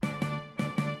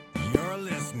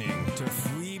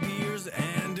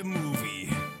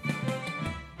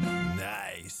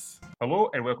Hello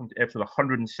and welcome to episode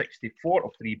 164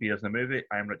 of Three Beers in a Movie.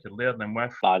 I'm Richard Laird and I'm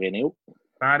with Barry Neil.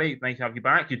 Barry. Nice to have you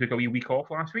back. You took a wee week off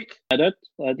last week. I did.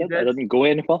 I didn't go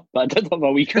anywhere, but I did have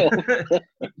a week off.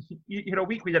 You know, a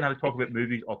week we didn't have to talk about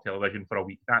movies or television for a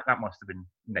week. That must have been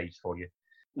nice for you.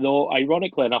 Though,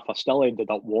 ironically enough, I still ended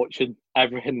up watching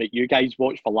everything that you guys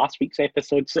watched for last week's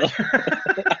episode, so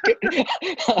I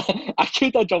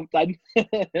could have jumped in.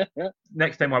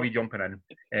 Next time I'll be jumping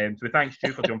in. So thanks,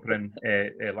 Stu, for jumping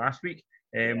in last week.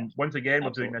 Once again, we're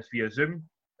doing this via Zoom,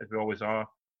 as we always are.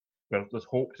 Well, there's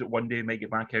hopes that one day we might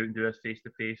get back out and do this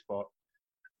face-to-face, but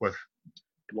with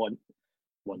one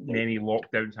many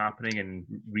lockdowns happening and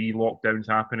re-lockdowns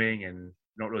happening and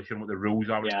not really sure what the rules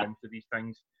are when it comes to these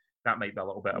things, that might be a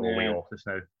little bit of a way off just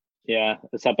now. Yeah,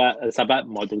 it's a bit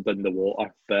muddled in the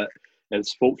water, but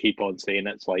as folk keep on saying,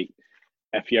 it's like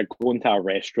if you're going to a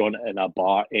restaurant and a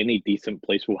bar, any decent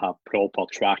place will have proper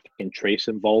track and trace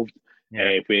involved.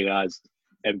 Whereas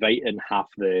inviting half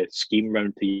the scheme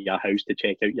round to your house to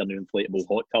check out your new inflatable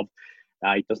hot tub,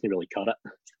 it doesn't really cut it.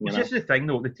 It's just the thing,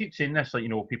 though. They keep saying this, like, you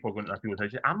know, people are going to people's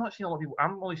houses. I'm not seeing a lot of people.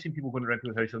 I'm only seeing people going around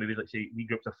people's houses, maybe, like, say, we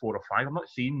groups of 4 or 5. I'm not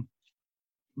seeing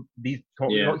these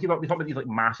talk about these like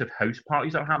massive house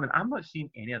parties that are happening. I'm not seeing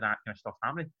any of that kind of stuff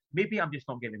happening. Maybe I'm just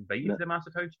not getting invited to the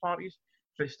massive house parties,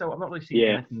 but still, I'm not really seeing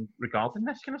anything regarding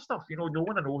this kind of stuff. You know, no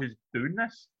one I know who's doing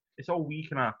this. It's all wee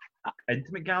kind of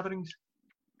intimate gatherings.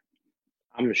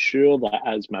 I'm sure that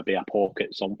is maybe a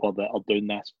pocket somewhere that are doing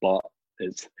this, but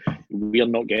we're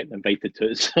not getting invited to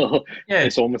it, so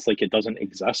it's almost like it doesn't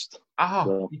exist.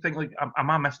 So. You think, like, am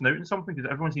I missing out on something? Because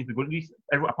everyone seems to be going to these.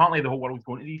 Apparently, the whole world's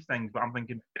going to these things, but I'm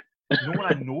thinking, no one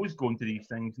I know is going to these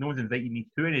things. No one's invited me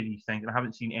to any of these things, and I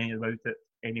haven't seen any about it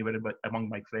anywhere among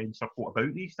my friends circle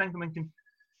about these things. I'm thinking,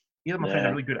 either my friends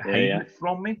are really good at hiding it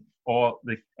from me, or,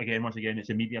 once again, it's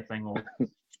a media thing of,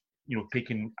 you know,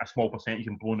 taking a small percentage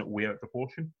and blowing it way out of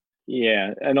proportion.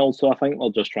 Yeah, and also I think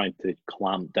they're just trying to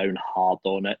clamp down hard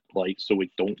on it, like, so we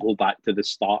don't go back to the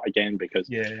start again, because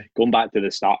going back to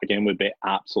the start again would be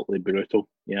absolutely brutal,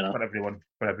 you know. For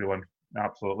everyone,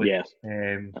 absolutely. Yes.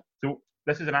 So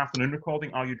this is an afternoon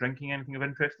recording. Are you drinking anything of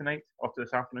interest tonight, or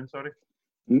this afternoon? Sorry.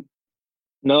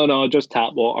 No, just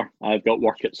tap water. I've got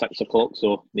work at 6 o'clock,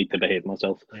 so need to behave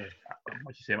myself. Yeah,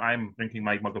 much the same. I'm drinking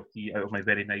my mug of tea out of my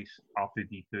very nice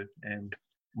R2D2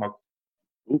 mug.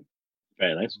 Ooh.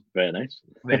 Very nice. Very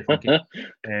funky.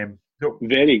 So,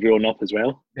 very grown up as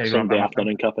well. Yeah, Sunday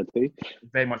afternoon cup of tea.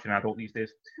 Very much an adult these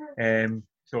days.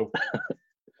 So,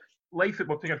 life,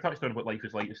 we're taking a touchdown on what life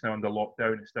is like. It's now under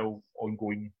lockdown. It's still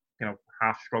ongoing, kind of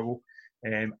half struggle.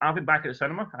 I've been back at the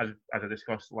cinema, as I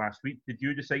discussed last week. Did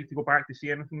you decide to go back to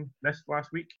see anything this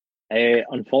last week?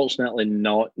 Unfortunately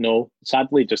not, no.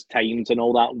 Sadly, just times and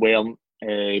all that weren't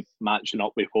matching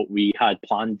up with what we had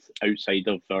planned outside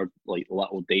of our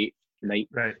little date night.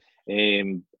 Right.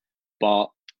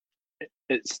 But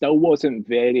it still wasn't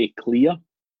very clear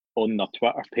on their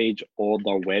Twitter page or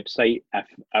their website if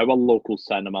our local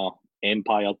cinema,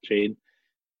 Empire chain,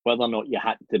 whether or not you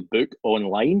had to book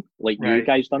online like you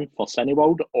guys done for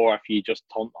Cineworld, or if you just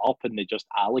turned up and they just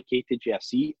allocated you a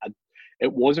seat.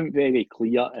 It wasn't very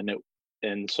clear,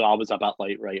 and so I was a bit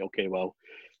like, right, okay, well,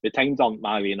 the times aren't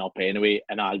marrying up anyway,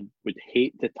 and I would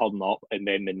hate to turn up and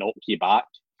then they knock you back.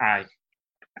 Aye.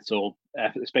 So,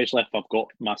 especially if I've got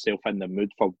myself in the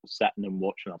mood for sitting and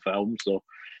watching a film. So,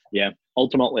 yeah,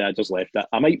 ultimately I just left it.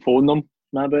 I might phone them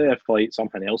maybe if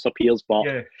something else appears, but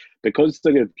because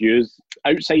the reviews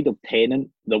outside of Tenet,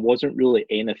 there wasn't really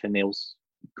anything else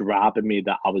grabbing me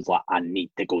that I was like, I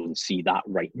need to go and see that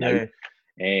right now.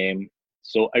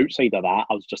 So outside of that,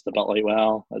 I was just a bit like,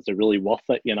 well, is it really worth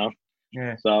it, you know?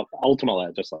 Yeah. So ultimately,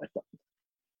 I just left it.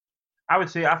 I would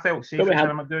say I felt safe at the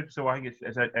cinema, dude. So I think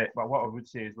but what I would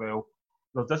say as well,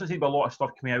 there doesn't seem to be a lot of stuff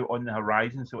coming out on the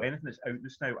horizon. So anything that's out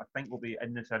just now, I think will be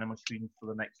in the cinema screens for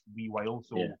the next wee while.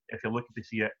 So if you're looking to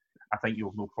see it, I think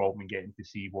you'll have no problem in getting to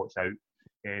see what's out.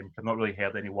 I've not really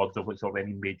heard any words of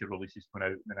any major releases coming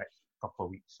out in the next couple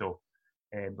of weeks. So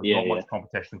there's not much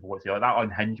competition for what's there. Like that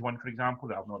Unhinged one, for example,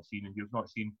 that I've not seen and you've not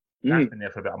seen. That's been there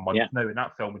for about a month now, and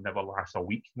that film would never last a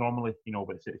week normally, you know,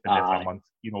 but it's been there for a month,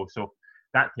 you know, so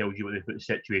that tells you what the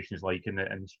situation is like in the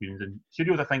screens. And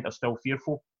studios, I think, are still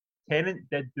fearful. Tenet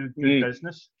did do good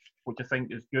business, which I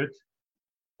think is good.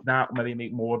 That maybe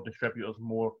make more distributors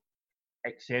more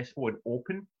accessible and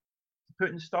open to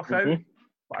putting stuff out,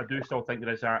 but I do still think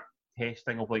there is that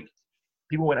testing of, like,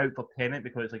 people went out for Tenet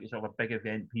because it's like it's sort of a big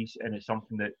event piece and it's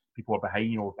something that people are behind,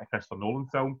 you know, a Christopher Nolan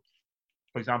film.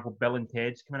 For example, Bill and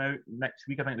Ted's coming out next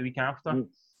week, I think the week after.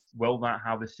 Will that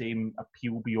have the same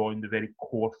appeal beyond the very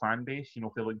core fan base? You know,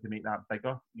 if they're looking to make that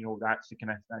bigger, you know, that's the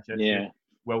kind of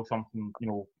will something, you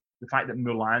know, the fact that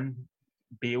Mulan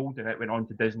bailed and it went on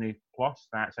to Disney Plus,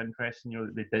 that's interesting.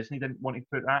 The Disney didn't want to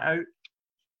put that out.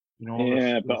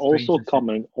 But also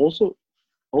coming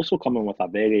with a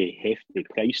very hefty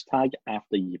price tag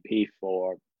after you pay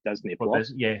for Disney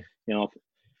Plus.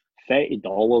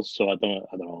 $30. So I don't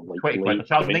know, like 20 quid. They're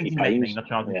charging £19.99. They're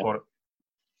charging for it.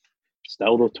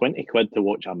 Still though, 20 quid to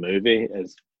watch a movie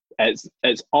is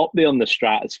it's up there in the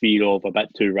stratosphere of a bit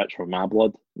too rich for my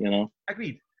blood.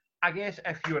 Agreed. I guess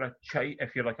if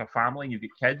you're like a family and you've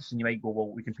got kids, and you might go,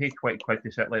 well, we can pay 20 quid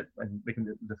to sit, and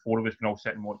the four of us can all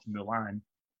sit and watch Mulan,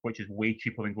 which is way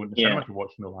cheaper than going to the cinema to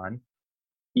watch Mulan.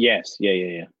 Yes,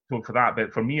 yeah. So for that,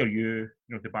 but for me or you,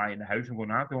 to buy in the house, I'm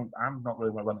going, I'm not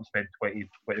really willing to spend 20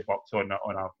 bucks on a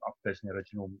Disney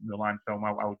original Mulan film.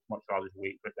 I would much rather just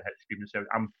wait for it to hit streaming service.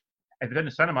 If it's in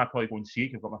the cinema, I'd probably go and see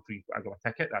it. I've got my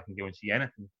ticket. I can go and see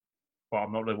anything. But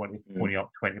I'm not really wanting to pony up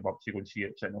 20 bucks to go and see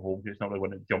it sitting at home. It's not really one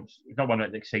that it's not one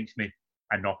that excites me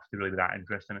enough to really be that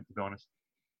interested in it, to be honest.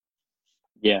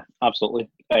 Yeah, absolutely.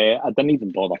 I didn't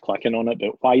even bother clicking on it,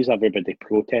 but why is everybody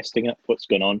protesting it? What's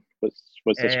going on? What's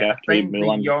the script? I think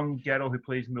Mulan? The young girl who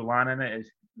plays Mulan in it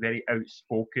is very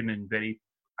outspoken and very.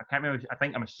 I can't remember.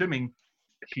 I'm assuming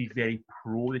she's very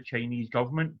pro the Chinese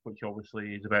government, which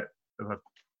obviously is a bit of a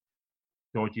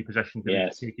dodgy position to be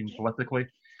taken politically.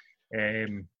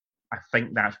 I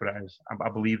think that's what it is. I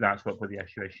believe that's what the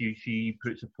issue is. She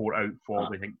put support out for I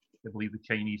believe the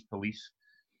Chinese police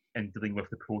in dealing with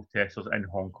the protesters in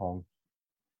Hong Kong.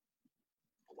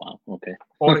 Wow. Okay.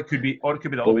 Or it could be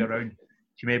the other way around.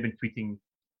 She may have been tweeting,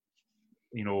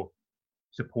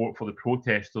 support for the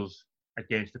protesters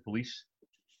against the police.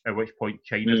 At which point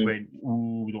China's went,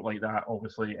 "Ooh, we don't like that."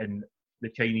 Obviously, and the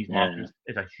Chinese market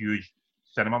is a huge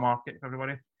cinema market for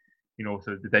everybody.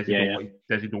 So the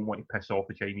Disney don't want to piss off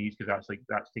the Chinese, because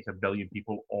that takes 1 billion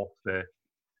people off the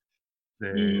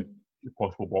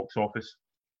possible box office.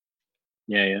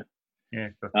 Yeah.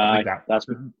 But I think that's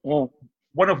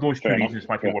one of those two reasons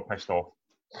why people were pissed off.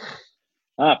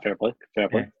 Fair play.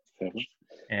 But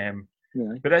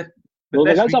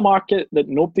there is a market that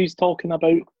nobody's talking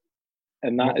about,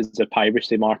 and that is the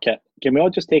piracy market. Can we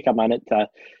all just take a minute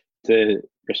to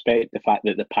respect the fact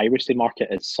that the piracy market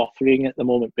is suffering at the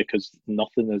moment because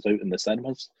nothing is out in the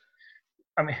cinemas?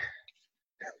 I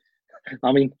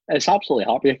mean, it's absolutely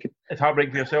heartbreaking. It's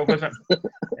heartbreaking for yourself, is it?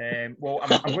 Well,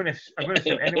 I'm going to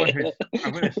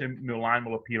assume Mulan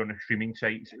will appear on the streaming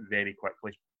sites very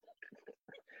quickly.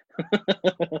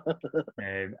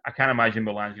 I can't imagine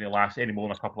Mulan's going to last any more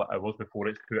than a couple of hours before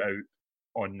it's put out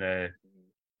on the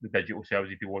digital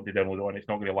service. If you want to download it on, it's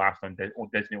not going to last on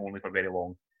Disney only for very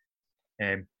long.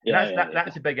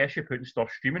 That's a big issue, putting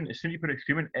stuff streaming. As soon as you put it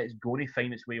streaming, it's going to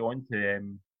find its way on to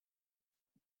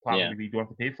platforms where you don't have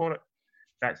to pay for it.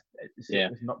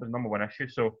 It's not the number one issue.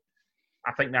 So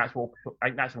I think that's one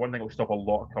thing that will stop a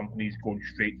lot of companies going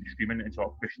straight to streaming and sort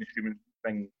of pushing the streaming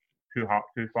thing too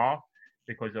far,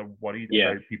 because they're worried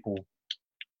about people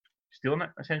stealing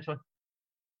it, essentially.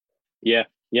 Yeah,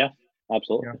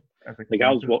 absolutely. Like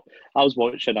I was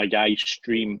watching a guy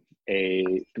stream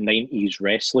 90s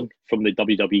wrestling from the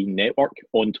WWE network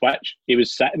on Twitch. He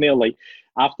was sitting there, like,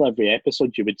 after every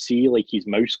episode you would see like his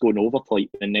mouse going over to like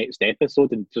the next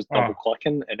episode and just double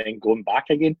clicking and then going back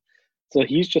again. So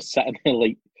he's just sitting there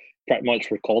like pretty much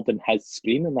recording his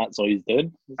screen, and that's all he's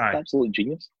doing. It's absolute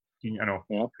genius. I know.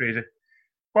 Yeah. Crazy.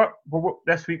 But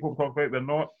this week what we'll talk about, we're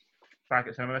not back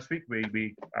at cinema this week.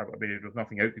 There's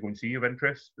nothing out to go and see of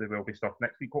interest. There will be stuff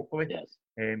next week, hopefully. Yes.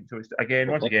 So it's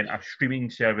once again a streaming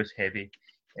service heavy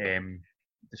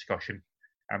discussion,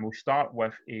 and we'll start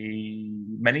with a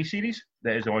mini series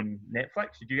that is on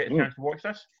Netflix. Did you get a chance to watch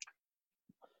this?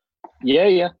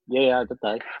 Yeah, I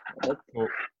did. So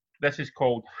this is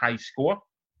called High Score,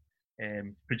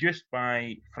 produced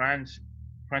by Francis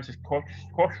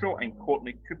Costro and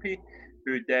Courtney Coupe,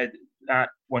 who did that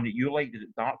one that you liked, is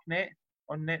it Darknet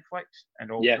on Netflix,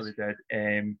 and also they did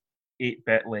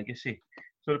 8-Bit Legacy.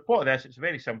 So the plot of this, it's a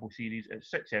very simple series.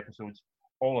 It's 6 episodes,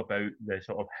 all about the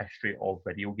sort of history of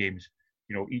video games.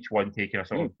 Each one taking a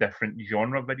sort of different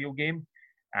genre of video game,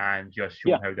 and just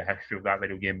showing how the history of that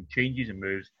video game changes and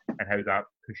moves, and how that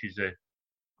pushes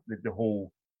the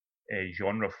whole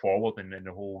genre forward, and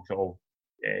the whole sort of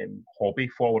hobby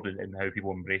forward, and how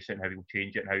people embrace it, and how people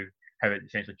change it, and how it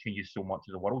essentially changes so much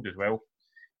of the world as well.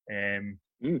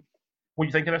 What do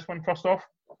you think of this one, first off?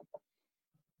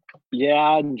 Yeah,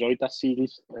 I enjoyed this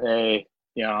series.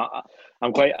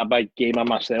 I'm quite a big gamer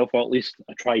myself, or at least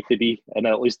I try to be, and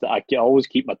at least I can always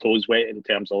keep my toes wet in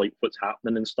terms of like what's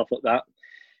happening and stuff like that.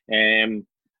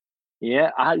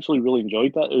 I actually really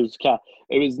enjoyed that.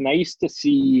 It was nice to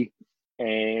see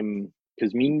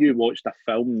because me and you watched a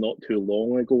film not too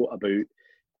long ago about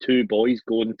two boys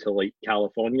going to like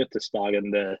California to star in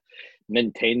the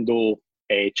Nintendo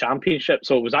Championship.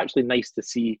 So it was actually nice to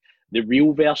see the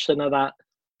real version of that.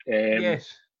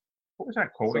 Yes. What was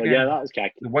that called so again? Yeah, that was kind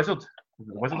of... The Wizard. Was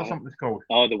it the Wizard or something it's called?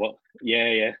 Oh, the what?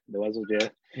 Yeah, the Wizard, yeah.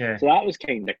 Yeah. So that was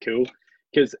kind of cool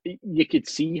because you could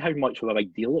see how much of a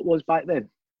big deal it was back then.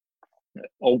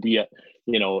 Albeit,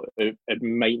 it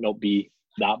might not be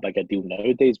that big a deal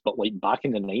nowadays, but like back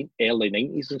in the early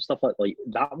 90s and stuff like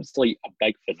that was like a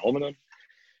big phenomenon.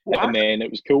 Well, and then it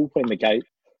was cool when the guy...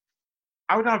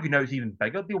 I would argue now it's even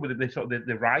bigger deal with the sort of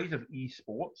the rise of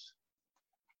esports.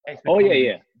 Oh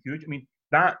yeah. Huge. I mean,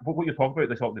 that what you're talking about,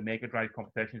 the sort of the Mega Drive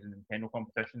competitions and Nintendo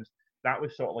competitions, that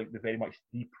was sort of like the very much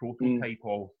the prototype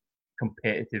of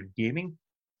competitive gaming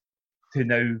to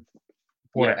now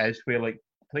what it is, where like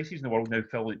places in the world now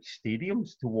fill like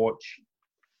stadiums to watch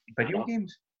video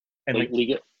games. And like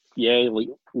League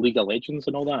of Legends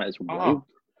and all that is wild.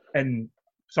 And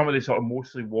some of the sort of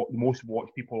most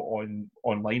watched people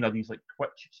online are these like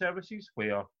Twitch services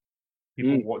where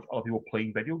people watch other people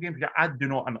playing video games. I've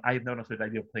never understood the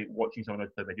idea of watching someone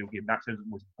else play a video game. That sounds like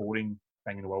the most boring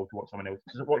thing in the world to watch someone else.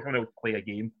 Just watch someone else play a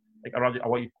game. Like I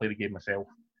want you to play the game myself.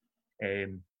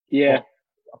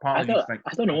 Apparently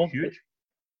I don't know. Huge.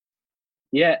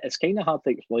 Yeah, it's kind of hard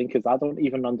to explain because I don't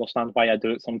even understand why I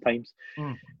do it sometimes.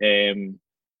 I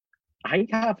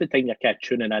think half the time you're kind of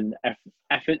tuning in.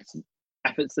 If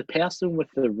it's the person with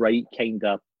the right kind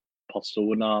of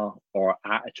persona or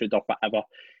attitude or whatever,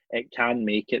 it can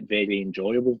make it very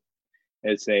enjoyable.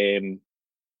 It's and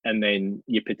then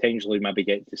you potentially maybe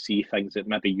get to see things that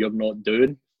maybe you're not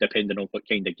doing, depending on what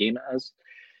kind of game it is.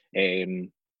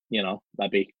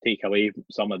 Maybe take away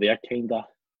some of their kind of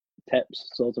tips,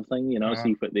 sort of thing.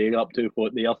 See what they're up to,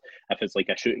 if it's like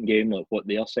a shooting game, like what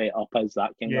their setup is,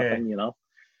 that kind of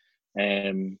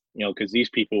thing. Because these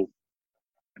people,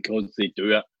 because they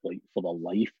do it like for their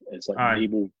life, it's like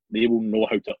they will know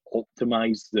how to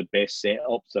optimize the best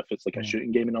setups if it's like a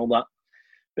shooting game and all that.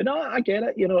 But no, I get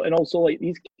it, and also like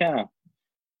these kind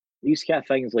of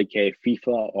things like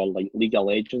FIFA or like League of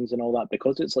Legends and all that,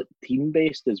 because it's like team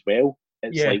based as well.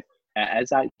 It's like it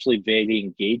is actually very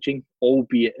engaging,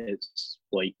 albeit it's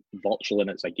like virtual and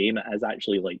it's a game. It is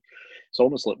actually like it's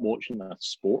almost like watching a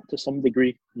sport to some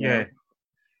degree. You know?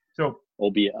 So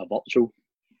albeit a virtual.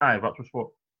 Virtual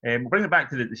sport. Bring it back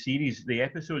to the series, the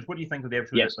episodes. What do you think of the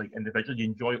episodes? Like individually, do you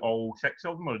enjoy all 6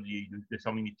 of them, or is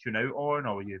something you tune out on,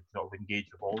 or are you sort of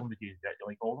engaged with all of them? Did you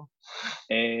like all of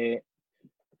them?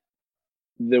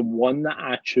 The one that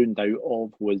I tuned out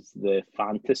of was the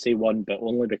fantasy one, but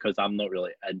only because I'm not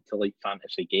really into like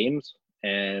fantasy games.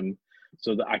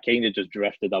 So that I kind of just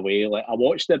drifted away. Like I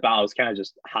watched it, but I was kind of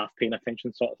just half paying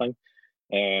attention, sort of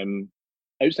thing.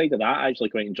 Outside of that, I actually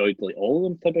quite enjoyed like all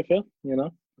of them. To be fair,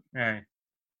 Yeah.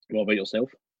 What about yourself?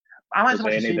 I'm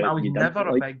actually the same. I was never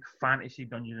a big fantasy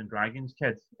Dungeons and Dragons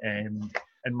kid in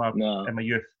my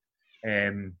youth.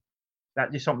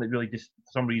 That's just something that really just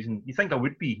for some reason you think I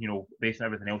would be, based on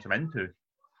everything else I'm into,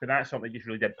 but that's something that just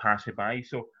really did pass me by.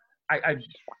 So I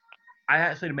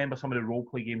actually remember some of the role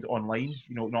play games online.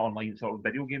 Not online, sort of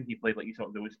video games. You played like sort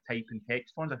of those type and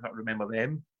text ones. I can't remember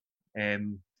them.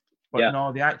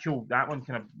 No, that one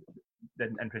kind of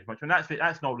didn't interest much. And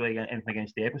that's not really anything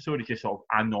against the episode. It's just sort of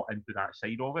I'm not into that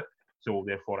side of it, so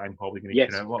therefore I'm probably going to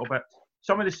tune out a little bit.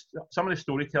 Some of the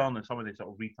storytelling and some of the sort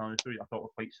of retelling stories I thought were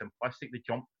quite simplistic. They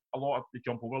jump over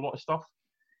a lot of stuff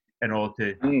in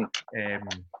order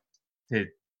to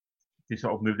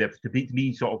sort of move the episode to be to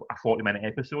me sort of a 40-minute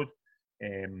episode.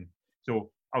 So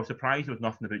I was surprised there was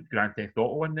nothing about Grand Theft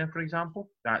Auto in there, for example.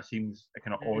 That seems a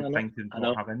kind of odd thing to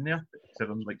not have in there,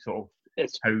 considering like sort of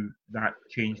how that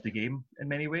changed the game in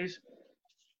many ways.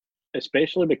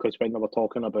 Especially because when they were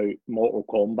talking about Mortal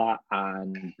Kombat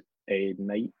and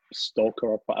Night Stalker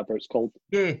or whatever it's called,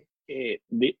 their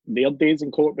days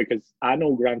in court, because I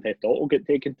know Grand Theft Auto get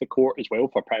taken to court as well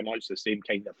for pretty much the same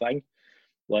kind of thing.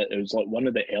 Like it was like one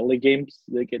of the early games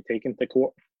that get taken to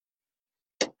court.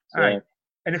 So,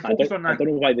 and they focused on that. I don't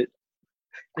know why they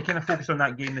kind of focused on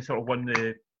that game. They sort of won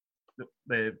the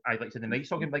Night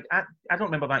Stalker game. Like I don't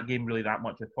remember that game really that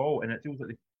much at all, and it feels like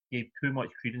they gave too much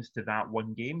credence to that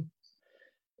one game.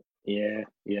 Yeah.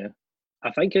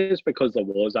 I think it's because there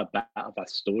was a bit of a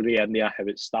story in there, how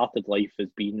it started life as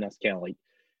being this kind of like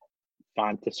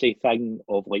fantasy thing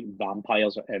of like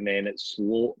vampires, and then it's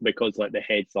slow because like the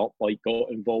heads up like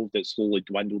got involved, it slowly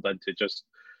dwindled into just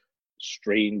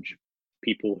strange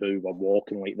people who were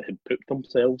walking like they had pooped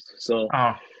themselves. So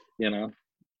it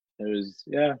was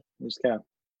kind of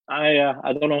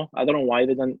I don't know why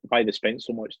they spent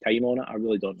so much time on it. I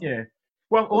really don't know. Yeah.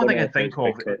 Well, the only thing I think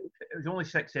of, it was only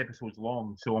 6 episodes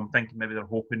long, so I'm thinking maybe they're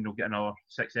hoping they'll get another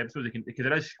 6 episodes. Because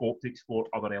there is scope to explore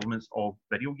other elements of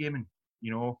video gaming,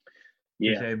 you know.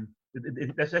 Yeah.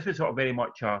 This was sort of very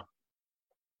much a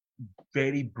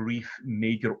very brief,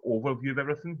 major overview of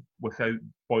everything without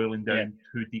boiling down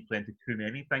too deeply into too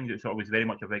many things. It sort of was very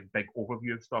much a big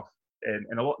overview of stuff, and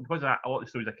because of that, a lot of the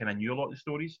stories I kind of knew a lot of the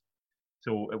stories.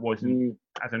 So it wasn't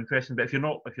as interesting. But if you're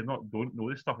not don't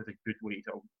know this stuff, it's a good way to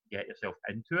sort of get yourself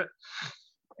into it.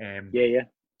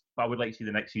 But I would like to see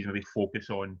the next season maybe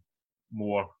focus on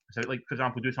more. So, like for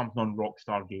example, do something on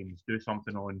Rockstar Games. Do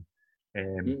something on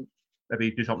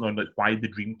maybe do something on like why the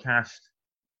Dreamcast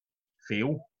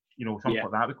fail. You know, something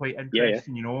like that would be quite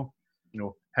interesting. You know,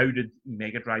 how did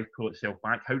Mega Drive pull itself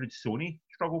back? How did Sony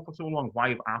struggle for so long? Why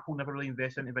have Apple never really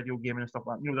invested into video gaming and stuff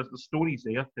like that? You know, there's the stories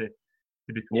there to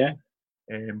be told.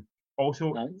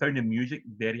 Also, found the music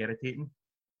very irritating.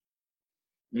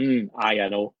 I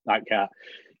know that kind of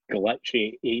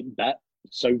glitchy 8-bit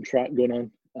soundtrack going on.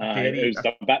 It was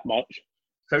a bit much.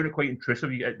 Found it quite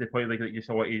intrusive. At the point like you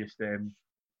saw it, just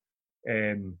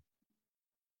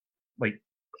like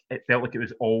it felt like it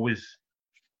was always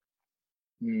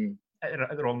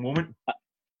at the wrong moment.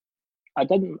 I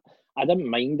didn't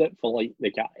mind it for like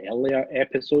the earlier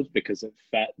episodes because it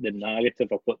fit the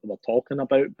narrative of what they were talking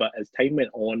about. But as time went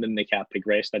on and they kind of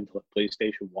progressed into like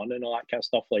PlayStation 1 and all that kind of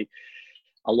stuff, like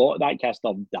a lot of that kind of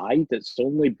stuff died. It's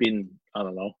only been, I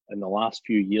don't know, in the last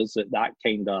few years that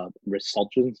kind of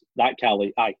resurgence, that kind of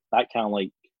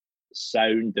like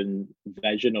sound and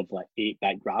vision of like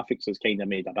 8-bit graphics has kind of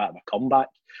made a bit of a comeback.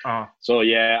 So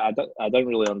I don't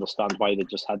really understand why they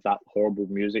just had that horrible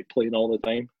music playing all the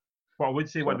time. What I would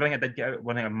say, one thing I did get out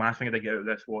of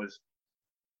this was,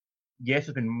 yes,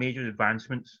 there's been major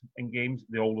advancements in games.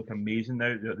 They all look amazing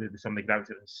now. Some of the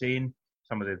graphics are insane.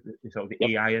 Some of the sort of the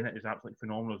AI in it is absolutely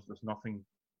phenomenal. There's nothing,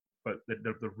 but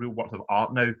the real works of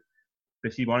art now.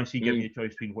 But see, honestly, give me a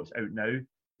choice between what's out now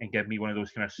and give me one of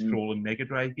those kind of scrolling Mega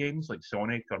Drive games like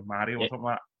Sonic or Mario or something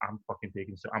like that. I'm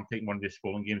taking one of those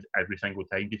scrolling games every single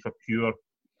time just for pure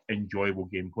enjoyable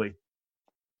gameplay.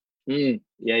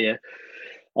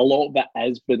 A lot of it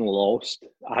has been lost.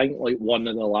 I think like one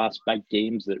of the last big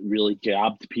games that really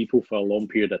grabbed people for a long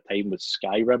period of time was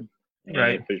Skyrim,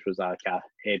 which was like a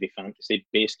heavy fantasy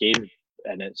based game,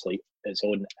 and it's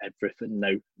on everything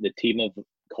now. The team have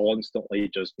constantly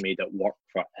just made it work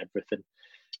for everything.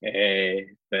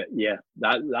 But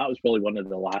that was probably one of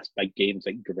the last big games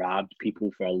that grabbed people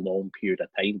for a long period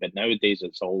of time. But nowadays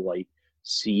it's all like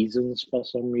seasons for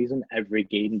some reason. Every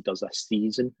game does a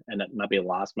season, and it maybe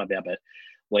lasts maybe about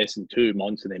less than 2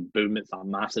 months, and then boom, it's a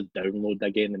massive download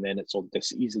again, and then it's on to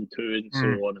season 2 and so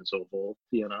on and so forth,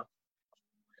 you know,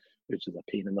 which is a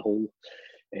pain in the hole.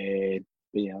 But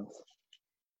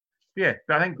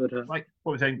I think like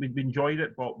what was saying, we enjoyed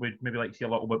it, but we'd maybe like to see a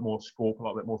little bit more scope, a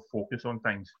little bit more focus on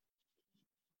things.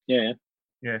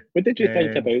 What did you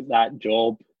think about that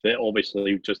job that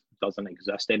obviously just doesn't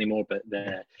exist anymore, but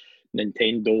the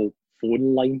Nintendo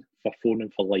phone line for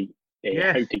phoning for like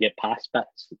how to get pass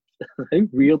bits? How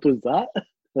weird was that?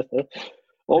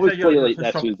 Obviously, like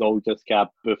this was all just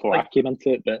before I came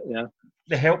into it, but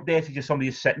the help desk is just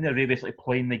somebody sitting there basically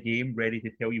playing the game, ready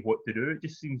to tell you what to do. It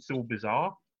just seems so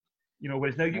bizarre. You know,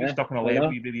 whereas now you get stuck on a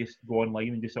level, you really just go online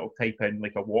and just sort of type in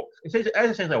like a walk. It's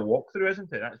essentially a walkthrough,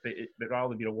 isn't it? But rather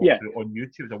than be a walkthrough on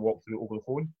YouTube, it's a walkthrough over the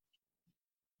phone.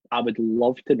 I would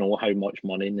love to know how much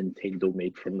money Nintendo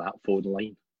made from that phone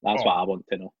line. That's what I want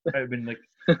to know. It would have been like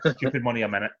stupid money a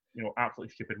minute. You know,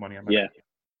 absolutely stupid money a minute.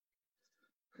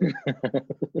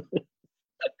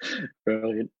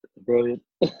 Brilliant.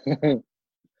 What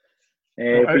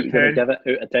are you going to give it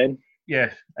out of 10?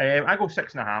 Yes, I go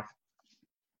 6.5.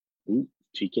 Ooh,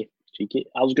 cheeky.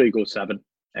 I was going to go 7.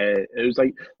 It was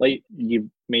like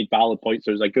you made valid points.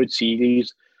 It was a good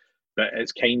series, but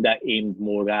it's kind of aimed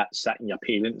more at sitting your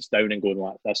parents down and going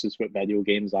like, "This is what video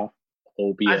games are,"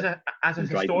 albeit as a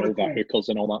historical hookers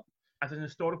and all that. As an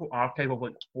historical archive of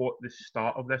like what the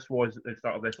start of this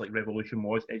like revolution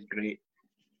was, is great.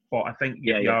 But I think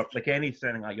you're like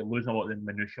anything like you're losing a lot of the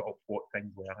minutiae of what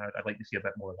things were. I'd like to see a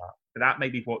bit more of that. But that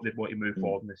might be what they want to move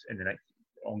forward in the next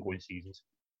ongoing seasons.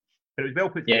 But it was well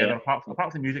put together. Apart from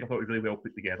the music, I thought it was really well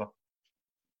put together.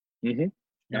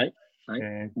 Right.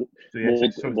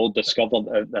 We'll discover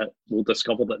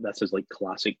that this is like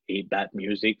classic 8-bit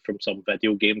music from some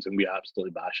video games, and we're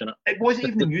absolutely bashing it. It wasn't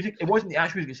even the music. It wasn't the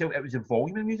actual music itself. It was the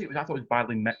volume of the music. I thought it was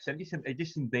badly mixed. It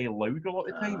just seemed very loud a lot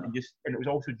of the time, and it was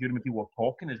also during when people were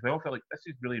talking as well. I felt like this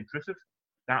is really intrusive.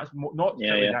 That's not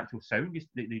the actual sound. Just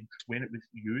when it was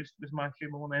used was my issue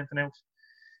more than anything else.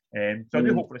 So I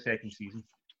do hope for a second season.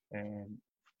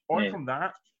 From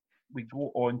that, we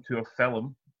go on to a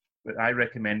film that I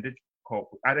recommended.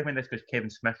 I recommend this because Kevin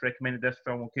Smith recommended this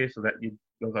film. Okay, so that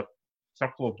there's a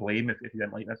circle of blame if you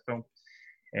didn't like this film.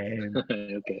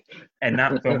 Okay. And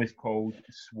that film is called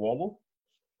Swallow.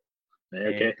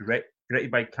 Okay.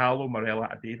 Directed by Carlo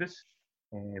Morella Davis,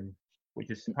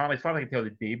 which is, as far as I can tell,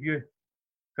 the debut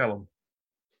film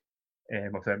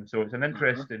of him. So it's an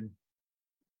interesting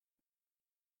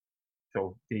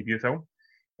debut film.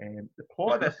 The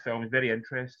plot of this film is very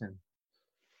interesting.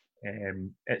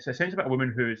 It's essentially about a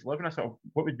woman who's living a sort of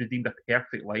what would be deemed a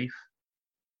perfect life.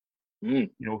 You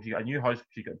know, she's got a new husband,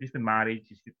 she's just been married,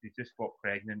 she's just got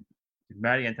pregnant, she's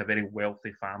married into a very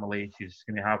wealthy family, she's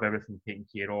going to have everything taken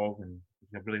care of, and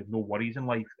there's really no worries in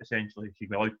life, essentially.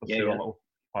 She's allowed to pursue a little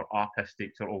her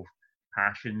artistic sort of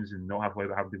passions and not have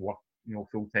to work, you know,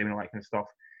 full time and all that kind of stuff.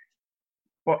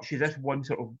 But she's this one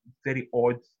sort of very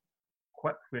odd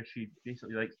quip where she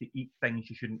basically likes to eat things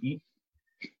she shouldn't eat,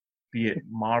 be it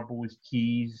marbles,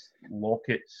 keys,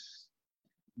 lockets,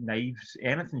 knives,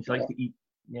 anything. She likes to eat.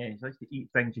 Yeah, she likes to eat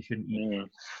things she shouldn't eat.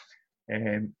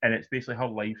 And it's basically her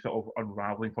life sort of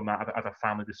unraveling from that as a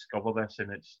family discover this,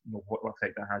 and it's, you know, what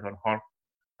effect that has on her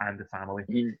and the family.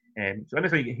 So in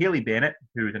this way, Haley Bennett,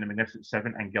 who is in The Magnificent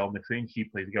Seven, and Girl on the Train, she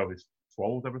plays the girl who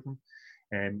swallows everything.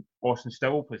 Austin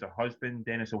Stowell plays her husband.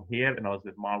 Dennis O'Hare and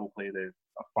Elizabeth Marvel play her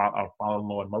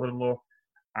father-in-law and mother-in-law.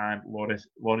 And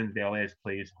Lauren Velez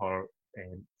plays her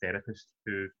therapist,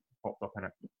 who popped up in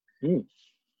it.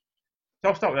 So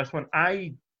I'll start with this one.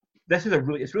 This is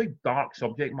it's a really dark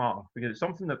subject matter, because it's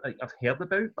something that I've heard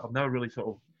about, but I've never really sort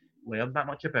of learned that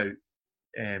much about.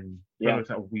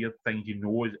 Sort of weird things you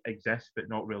know exist, but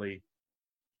not really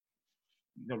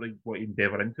what you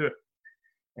endeavour into it.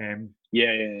 And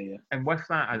with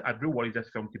that, I'd real worried this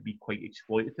film could be quite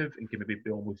exploitative and could maybe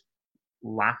be almost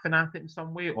laughing at it in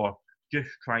some way, or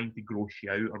just trying to gross you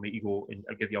out or make you go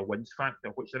or give you a wince factor,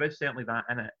 which there is certainly that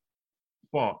in it.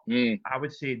 But I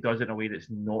would say it does it in a way that's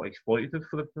not exploitative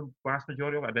for the vast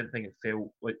majority of it. I didn't think it felt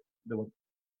like they were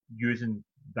using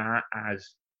that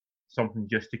as something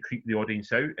just to creep the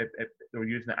audience out. They were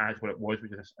using it as what it was,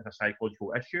 which is a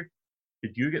psychological issue.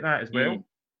 Did you get that as well?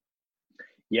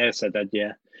 Yes, I did,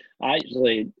 yeah.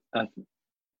 Actually, out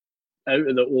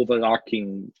of the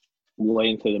overarching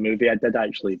length of the movie, I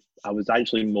was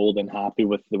actually more than happy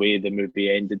with the way the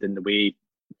movie ended and the way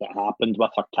that happened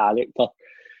with her character.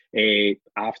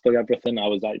 After everything, I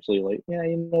was actually like, yeah,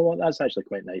 you know what, that's actually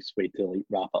quite a nice way to like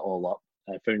wrap it all up.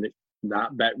 I found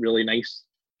that bit really nice,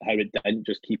 how it didn't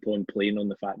just keep on playing on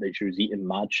the fact that she was eating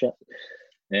mad shit.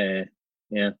 It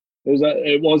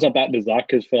was a bit bizarre,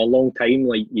 because for a long time,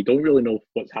 like, you don't really know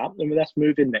what's happening with this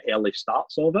movie in the early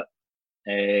starts of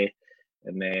it.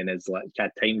 And then as like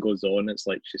time goes on, it's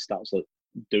like she starts like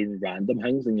doing random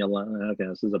things, and you're like, okay,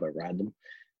 this is a bit random.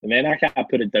 And then I kind of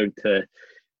put it down to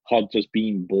her just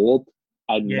being bored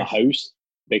in the house,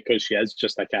 because she is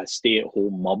just like a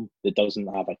stay-at-home mum that doesn't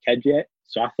have a kid yet.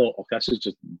 So I thought, okay, this is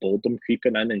just boredom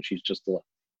creeping in, and she's just like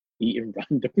eating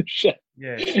random shit.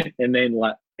 And then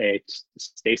like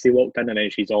Stacey walked in, and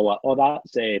then she's all like, oh,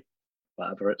 that's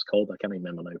whatever it's called. I can't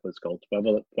remember now what it's called.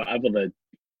 Whatever the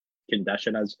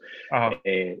condition is. I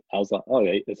was like, all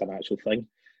right, it's an actual thing.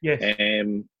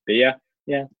 But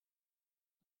yeah.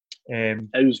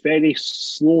 It was very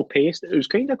slow paced. It was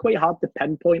kind of quite hard to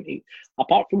pinpoint it.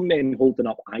 Apart from them holding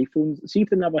up iPhones, see if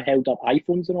they never held up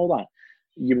iPhones and all that,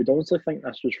 you would honestly think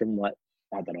this was from like,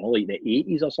 I don't know, like the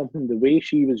 80s or something. The way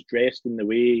she was dressed and the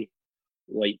way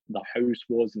like the house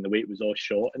was and the way it was all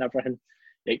shot and everything,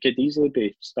 it could easily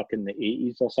be stuck in the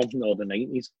 80s or something, or the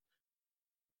 90s.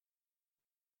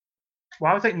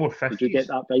 Well, I would think more 50s. Did you get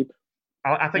that vibe?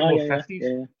 I think more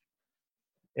 50s.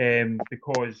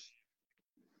 Because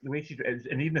the way she,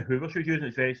 and even the Hoover she was using,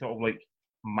 it's very sort of like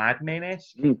Mad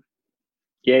Men-esque.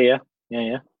 Yeah.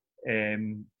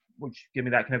 Which gave me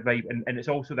that kind of vibe, and it's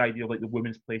also the idea of like the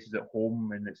women's places at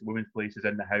home and it's women's places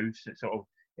in the house.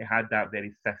 It had that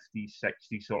very 50s,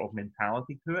 60s sort of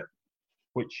mentality to it,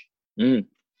 which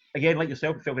again, like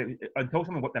yourself, it felt like, until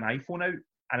someone whipped an iPhone out,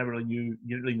 I never really knew.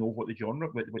 You didn't really know what the genre,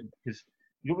 because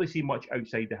you don't really see much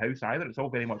outside the house either. It's all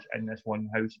very much in this one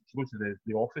house. She goes to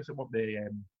the office at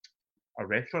a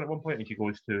restaurant at one point, and she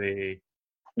goes to a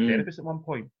therapist at one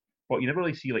point. But you never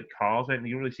really see like cars or anything.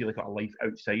 You don't really see like a life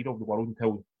outside of the world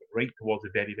until right towards the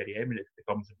very, very end, when it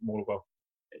becomes more of a.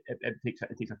 It takes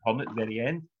a turn at the very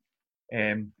end.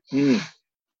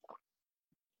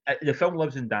 The film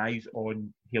lives and dies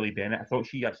on Haley Bennett. I thought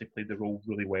she actually played the role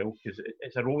really well, because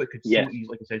it's a role that could so easily,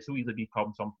 like I said, so easily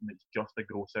become something that's just a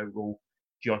gross out role,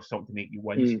 just something to make you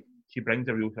wince. She brings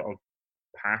a real sort of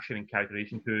passion and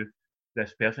characterization to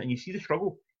this person, and you see the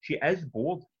struggle. She is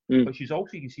bored. but she's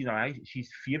also, you can see in her eyes,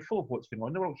 she's fearful of what's going on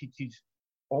in the world. She's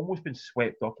almost been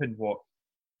swept up in what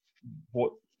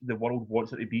the world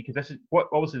wants her to be, because this is what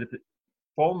obviously the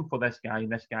falling for this guy,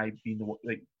 and this guy being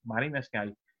like marrying this guy.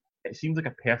 It seems like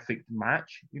a perfect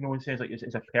match, in a sense, like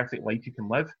it's a perfect life you can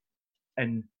live,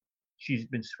 and she's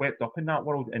been swept up in that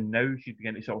world, and now she's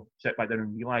beginning to sort of sit back down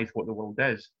and realise what the world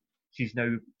is. She's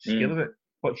now scared of it,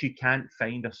 but she can't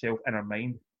find herself in her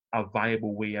mind a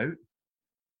viable way out.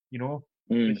 So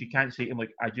she can't say to him,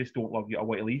 like, I just don't love you, I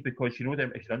want to leave, because she knows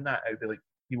that if she's done that, it would be like,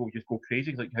 people would just go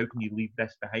crazy. It's like, how can you leave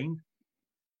this behind?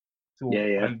 So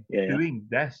by doing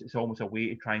this, it's almost a way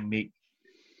to try and make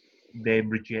them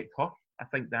reject her. I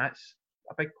think that's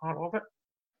a big part of it.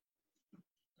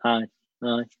 Aye.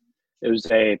 It was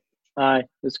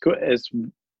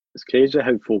it's crazy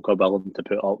how folk are willing to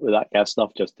put up with that kind of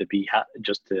stuff just to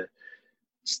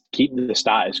keep the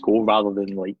status quo rather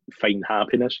than like find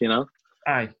happiness,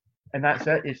 Aye, and that's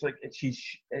it. It's like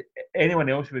anyone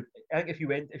else would. I think if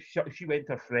she went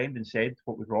to a friend and said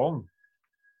what was wrong,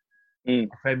 a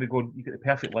friend would go, "You get the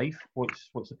perfect life. What's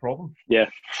the problem?" Yeah.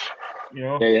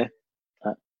 Yeah.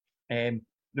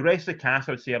 The rest of the cast,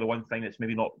 I would say, are the one thing that's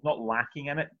maybe not lacking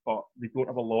in it, but they don't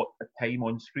have a lot of time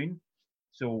on screen.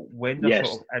 So when they're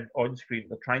sort of on screen,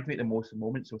 they're trying to make the most of the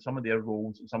moment. So some of their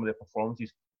roles and some of their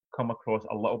performances come across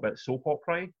a little bit soap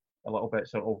opera, a little bit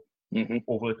sort of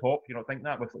over the top. You don't think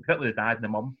that? With particularly the dad and the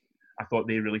mum, I thought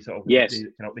they really sort of they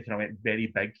kind of went very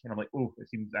big, and I'm like, oh, it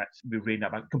seems that's we've reined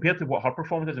that back compared to what her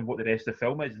performance is and what the rest of the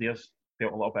film is. Theirs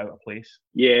felt a little bit out of place.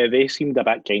 Yeah, they seemed a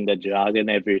bit kind of dragging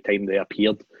every time they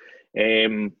appeared.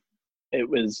 It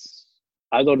was,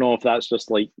 I don't know if that's just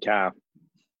like the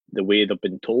way they've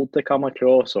been told to come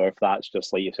across, or if that's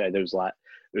just like you said, there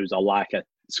was a lack of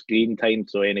screen time,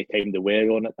 so any time they were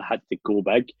on it, they had to go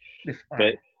big.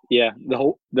 But yeah, the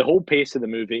whole pace of the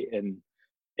movie and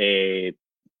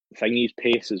Thingy's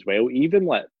pace as well. Even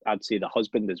like I'd say the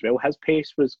husband as well, his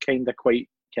pace was kind of quite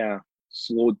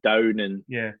slowed down and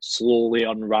slowly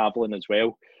unraveling as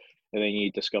well. And then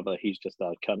you discover that he's just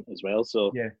a cunt as well.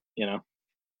 So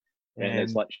and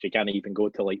it's like she can't even go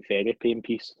to like therapy in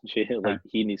peace.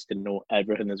 He needs to know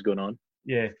everything that's going on.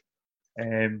 Yeah,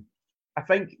 I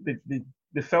think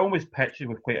the film was pitched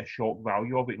with quite a shock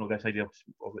value of it. This idea of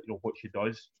what she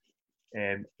does,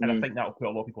 and I think that will put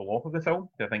a lot of people off of the film.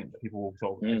 I think that people will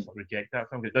sort of reject that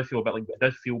film. It does feel a bit like it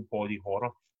does feel body horror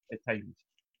at times,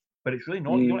 but it's really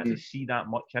not. You don't actually see that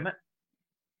much in it.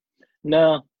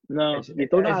 No, you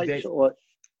don't actually.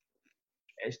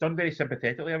 It's done very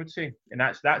sympathetically, I would say, and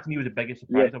that to me was the biggest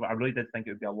surprise of it. I really did think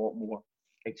it would be a lot more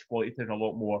exploitative and a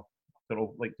lot more sort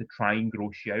of like to try and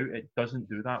gross you out. It doesn't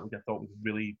do that, which I thought was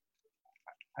really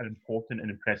an important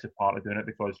and impressive part of doing it,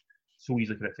 because so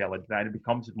easily could it fell into that. It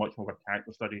becomes much more of a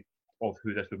character study of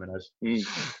who this woman is.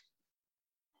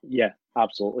 Yeah,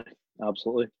 absolutely.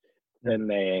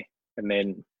 Yeah. And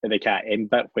then the cat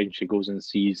end bit when she goes and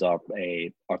sees her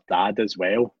dad as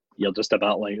well. You're just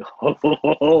about like, at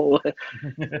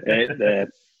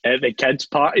the kids'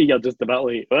 party, you're just about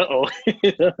like, uh-oh.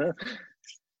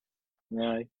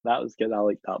 Yeah, that was good. I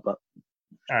like that bit.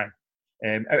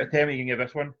 Out of 10, you can give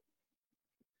this one?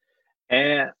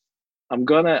 I'm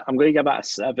gonna give it a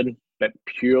 7, but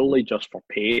purely just for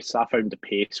pace. I found the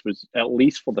pace was, at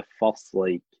least for the first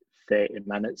 30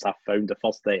 minutes, I found the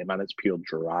first 30 minutes pure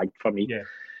drag for me.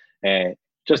 Yeah.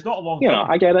 Just it's not a long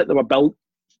film. I get it. They were built.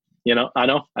 I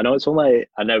know it's only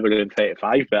an hour and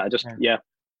 35, but I just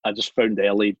found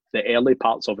the early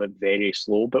parts of it very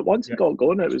slow. But once it got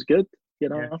going, it was good.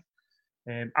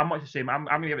 I'm much the same. I'm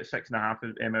gonna give it 6.5 out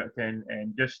of 10.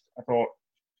 And just I thought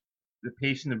the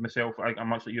pacing of myself, I'm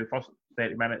much like you. The first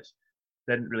 30 minutes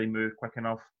didn't really move quick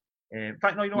enough. In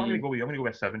fact, no, you know what? I'm gonna go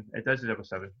with a 7. It does deserve a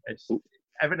 7. It's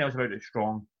everything else about it is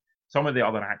strong. Some of the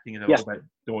other acting is a little bit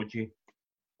dodgy.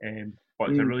 But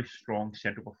it's a really strong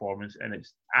central performance, and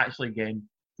it's actually, again,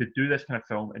 to do this kind of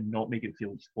film and not make it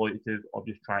feel exploitative or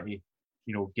just trying to,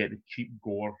 get the cheap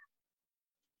gore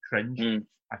cringe,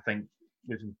 I think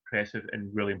was impressive and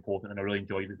really important, and I really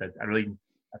enjoyed it. I really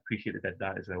appreciate they did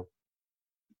that as well.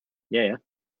 Yeah.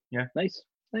 Nice.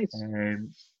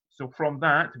 So from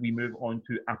that, we move on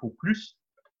to Apple Plus,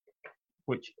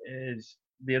 which is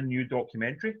their new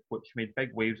documentary, which made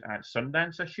big waves at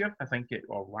Sundance this year. I think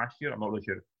or last year. I'm not really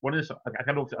sure. I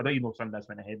don't even know if Sundance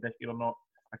went ahead this year or not.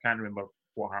 I can't remember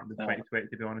what happened in 2020,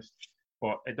 to be honest.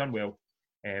 But it done well,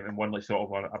 and won sort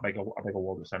of a big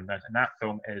award at Sundance. And that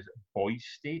film is Boys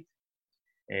State,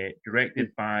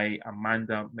 directed by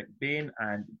Amanda McBain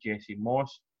and Jesse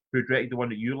Moss, who directed the one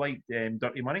that you liked,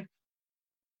 Dirty Money.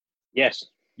 Yes.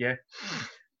 Yeah.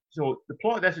 So the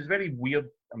plot of this is a very weird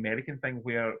American thing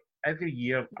where every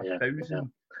year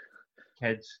 1,000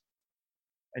 kids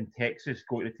in Texas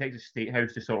go to the Texas State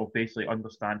House to sort of basically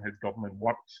understand how government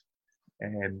works.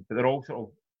 But they're all sort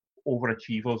of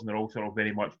overachievers, and they're all sort of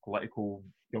very much political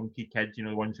young kids,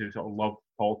 the ones who sort of love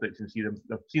politics and see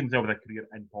themselves with a career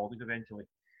in politics eventually.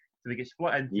 So they get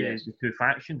split into the two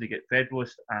factions. They get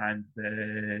Federalist and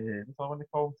what's the one they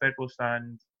call them? Federalist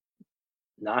and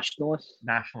Nationalists.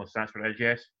 Nationalists, that's what it is,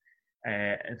 yes.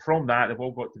 And from that, they've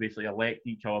all got to basically elect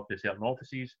each other to certain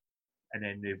offices, and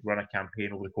then they run a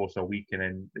campaign over the course of a week, and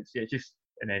then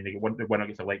the winner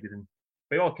gets elected. And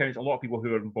by all accounts, a lot of people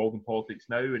who are involved in politics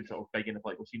now and sort of big into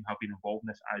political scene have been involved in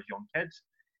this as young kids,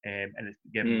 and it's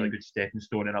given them a good stepping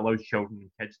stone and allows children and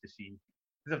kids to see.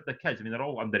 Because the kids, I mean, they're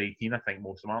all under 18, I think,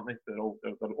 most of them, aren't they? They're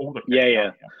older kids.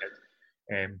 Yeah.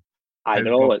 Kids.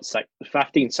 They're all at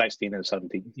 15, 16 and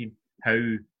 17. How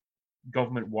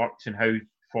government works and how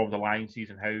forms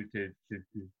alliances and how to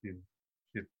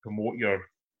promote your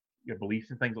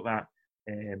beliefs and things like that.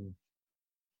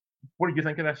 What did you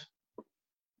think of this?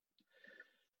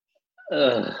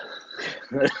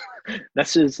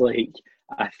 This is like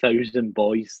 1,000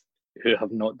 boys who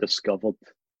have not discovered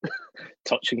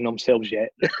touching themselves yet.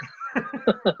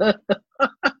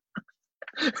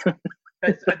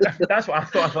 That's what I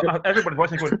thought. Everybody's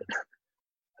watching going,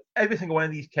 every single one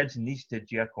of these kids needs to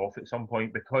jerk off at some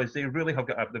point, because they really have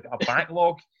got a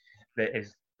backlog that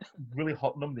is really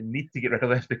hurting them. They need to get rid of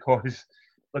this because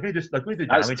they're going to do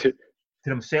damage to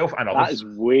themselves and others.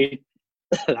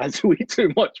 That's way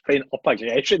too much pent up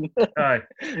aggression. Aye.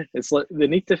 It's like they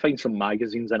need to find some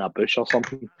magazines in a bush or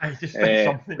something. I just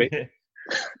think something.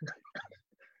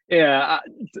 Yeah.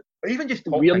 Even just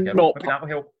talk maybe that will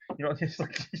help. Just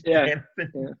anything.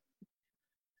 Yeah.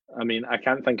 I mean, I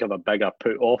can't think of a bigger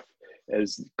put off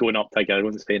as going up to a girl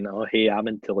and saying, "Oh, hey, I'm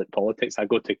into like politics. I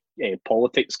go to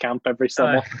politics camp every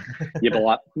summer." You'd be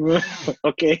like,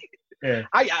 "Okay." Yeah.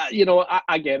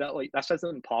 I get it. Like, this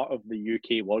isn't part of the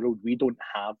UK world. We don't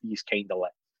have these kind of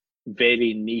like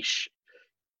very niche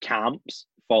camps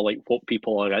for like what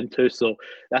people are into. So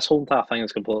this whole entire thing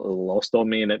is completely lost on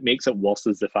me, and it makes it worse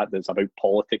is the fact that it's about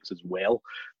politics as well.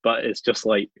 But it's just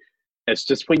when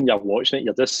you're watching it,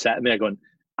 you're just sitting there going,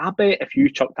 I bet if you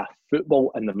chucked a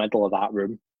football in the middle of that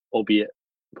room, albeit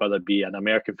whether it be an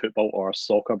American football or a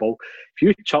soccer ball, if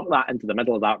you chuck that into the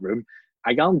middle of that room,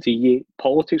 I guarantee you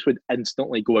politics would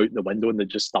instantly go out the window and they'd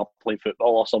just start playing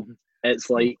football or something. It's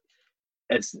like,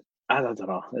 I don't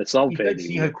know. It's all very. You did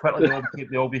see how quickly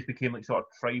they all became like sort of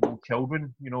tribal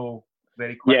children,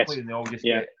 very quickly, and they all just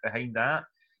get behind that.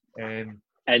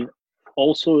 And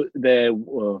also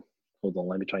hold on,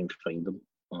 let me try and find them.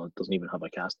 Oh, it doesn't even have a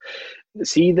cast.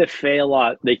 See the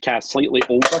fella, the slightly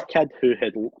older kid who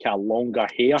had longer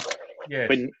hair. Yes.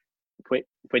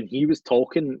 When he was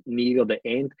talking near the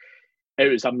end,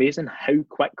 it was amazing how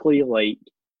quickly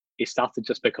he started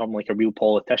just become like a real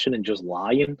politician and just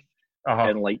lying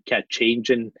and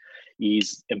changing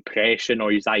his impression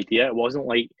or his idea. It wasn't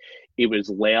like he was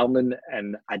learning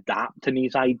and adapting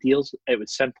his ideas. It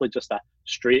was simply just a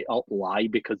straight up lie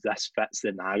because this fits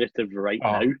the narrative right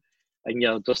now. And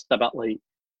you're just a bit like,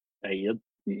 hey,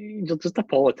 you're just a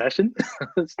politician.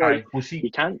 It's like, you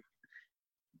can't.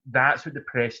 That's what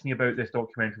depressed me about this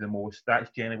documentary the most. That's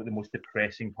generally what the most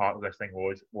depressing part of this thing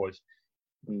was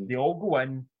they all go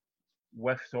in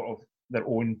with sort of their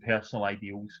own personal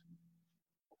ideals,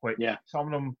 which some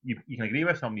of them you can agree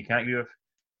with, some you can't agree with.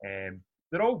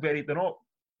 They're all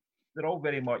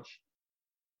very much.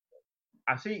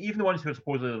 I say even the ones who are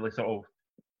supposedly sort of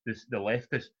the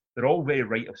leftists, they're all very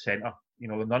right of centre.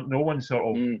 No one's sort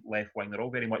of left wing. They're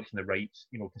all very much in the right,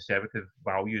 conservative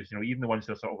values. Even the ones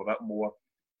who are sort of a bit more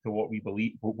to what we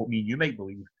believe, what me and you might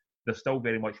believe, they're still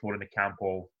very much more in the camp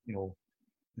of,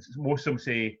 most of them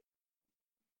say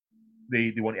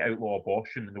they want to outlaw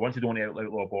abortion, and the ones who don't want to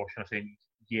outlaw abortion are saying,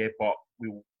 yeah, but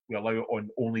we allow it on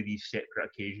only these separate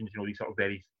occasions. These sort of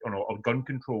very, or gun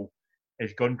control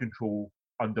is gun control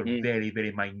under very,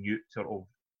 very minute sort of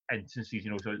instances.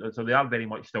 So they are very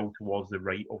much still towards the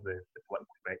right of the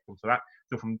political spectrum.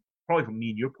 So from me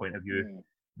and your point of view,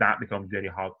 that becomes very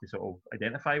hard to sort of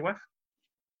identify with.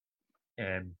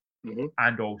 And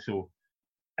also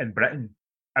in Britain,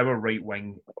 our right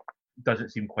wing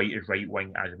doesn't seem quite as right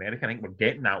wing as America. I think we're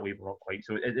getting that way, but not quite.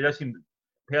 So it does seem,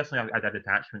 personally, I had a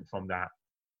detachment from that.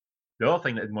 The other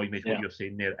thing that annoys me is what you're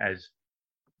saying there is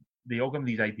they all give them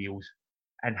these ideals,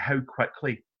 and how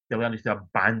quickly they learn to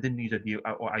abandon these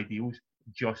ideals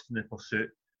just in the pursuit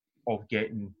of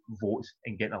getting votes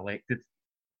and getting elected.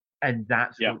 And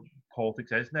that's what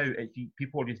politics is now.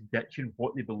 People are just ditching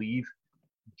what they believe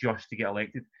just to get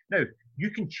elected. Now, you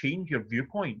can change your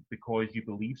viewpoint because you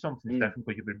believe something different,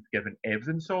 because you've been given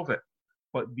evidence of it.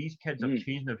 But these kids are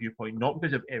changing their viewpoint not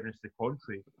because of evidence to the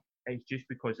contrary. It's just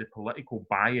because the political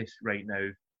bias right now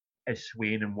is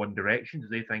swaying in one direction.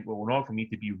 They think, well, in order for me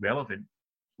to be relevant,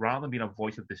 rather than being a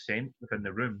voice of dissent within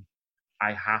the room,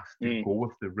 I have to go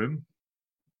with the room.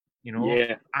 You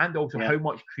know, and also how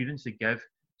much credence they give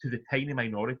to the tiny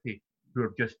minority who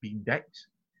are just being dicks.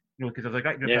 You know, because there's a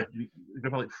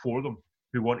group of like 4 of them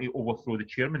who want to overthrow the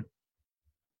chairman.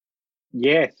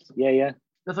 Yes, yeah.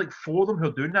 There's like 4 of them who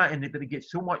are doing that, and they get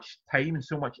so much time and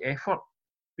so much effort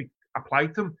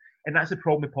applied to them, and that's the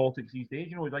problem with politics these days.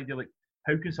 You know, like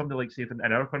how can somebody like, say,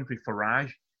 in our country,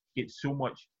 Farage, get so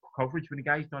much coverage when the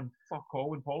guy's done fuck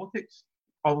all in politics,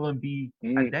 other than be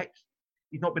a dick?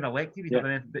 He's not been elected. He's not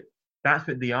done anything. But that's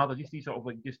what they are. They're just these sort of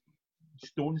like just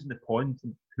stones in the pond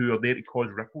who are there to cause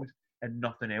ripples and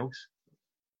nothing else.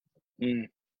 So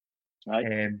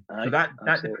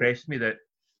that depressed me that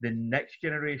the next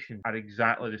generation are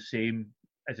exactly the same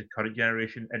as the current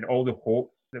generation, and all the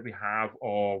hope that we have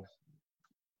of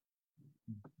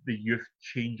the youth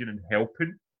changing and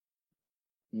helping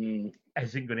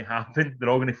isn't going to happen. They're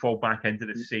all going to fall back into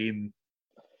the same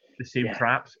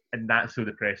traps, and that's so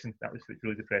depressing. That was what's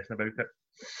really depressing about it.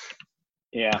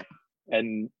 Yeah,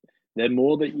 and the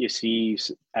more that you see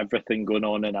everything going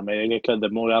on in America, the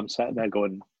more I'm sitting there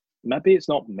going, maybe it's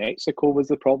not Mexico was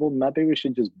the problem. Maybe we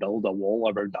should just build a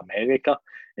wall around America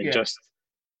and just,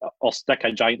 or stick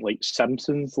a giant like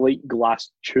Simpsons like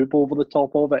glass tube over the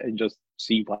top of it and just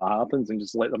see what happens and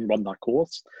just let them run their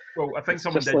course. Well, I think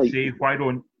someone did say, why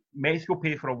don't Mexico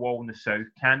pay for a wall in the south,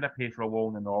 Canada pay for a wall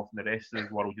in the north, and the rest of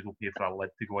the world just will pay for a lid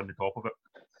to go on the top of it.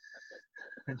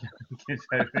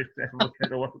 Look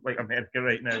at it like America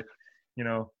right now, you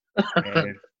know.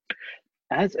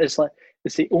 It's like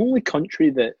it's the only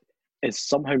country that has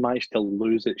somehow managed to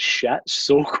lose its shit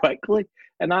so quickly.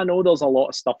 And I know there's a lot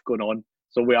of stuff going on,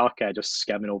 so we are kind of just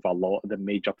skimming over a lot of the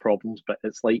major problems. But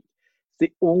it's like it's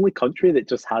the only country that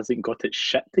just hasn't got its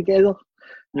shit together,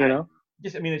 you know.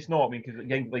 Just, I mean, it's not. I mean, because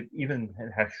like even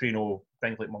in history, you know,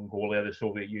 things like Mongolia, the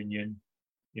Soviet Union,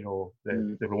 you know,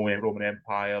 the Roman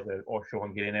Empire, the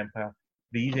Austro-Hungarian Empire.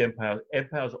 These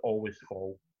empires always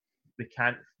fall. They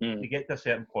can't. They get to a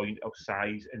certain point of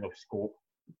size and of scope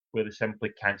where they simply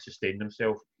can't sustain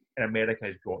themselves. And America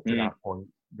has got to that point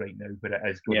right now where it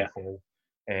is going to fall,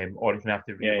 or it's going to have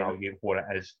to reevaluate what it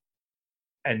is.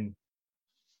 And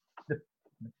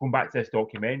going back to this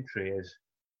documentary is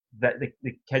that the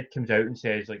kid comes out and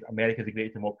says, like, America's the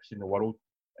greatest democracy in the world,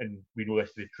 and we know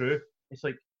this to be true. It's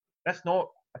like, that's not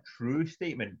a true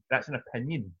statement. That's an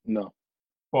opinion. No.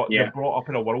 But they're brought up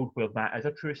in a world where that is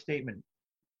a true statement.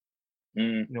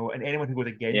 You know, and anyone who goes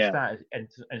against that is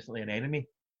instantly an enemy.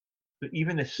 So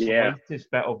even the slightest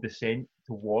bit of dissent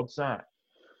towards that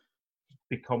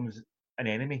becomes an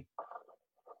enemy.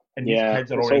 And these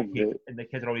kids are already the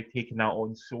kids are already taking that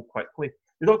on so quickly.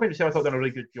 The documentary itself, I thought, done a really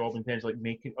good job in terms of like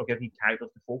making or giving characters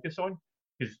to focus on.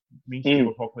 Because me and Steve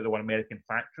were talking about the One American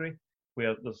Factory,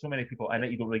 where there's so many people in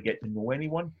it, you don't really get to know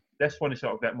anyone. This one is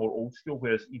sort of a bit more old school,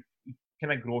 whereas you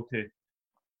kind of grow to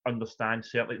understand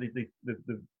certainly the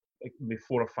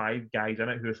 4 or 5 guys in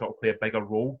it who sort of play a bigger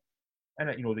role in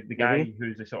it. You know, the guy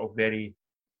who's the sort of the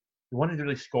one who's a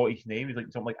really Scottish name, he's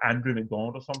like something like Andrew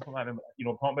McDonald or something like that. You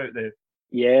know, I'm talking about the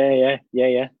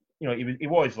you know, he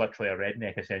was literally a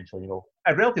redneck, essentially, you know.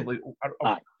 A relatively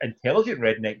intelligent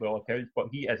redneck by all accounts, but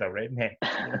he is a redneck.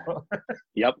 You know?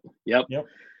 Yep.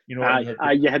 You know,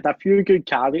 you had a few good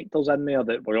characters in there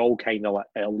that were all kind of like,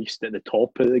 at least at the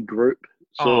top of the group.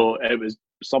 So it was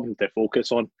something to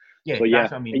focus on. Yeah, so,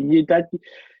 that's what I mean. And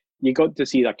you got to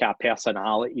see their kind of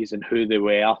personalities and who they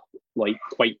were, like,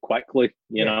 quite quickly,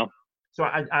 you know. So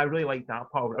I really like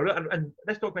that part of it. And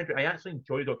this documentary, I actually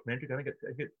enjoyed the documentary. I think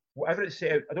it whatever it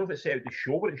set out, I don't know if it set out to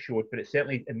show what it showed, but it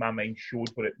certainly, in my mind, showed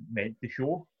what it meant to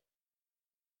show.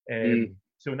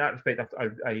 So in that respect, I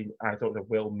thought it was a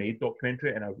well-made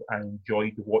documentary, and I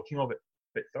enjoyed the watching of it.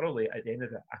 But thoroughly, at the end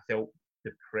of it, I felt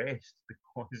depressed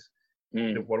because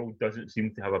the world doesn't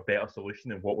seem to have a better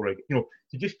solution than what we're, you know,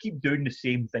 to just keep doing the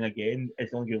same thing again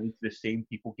is only going to lead to the same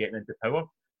people getting into power.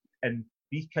 And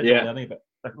these kids are learning about,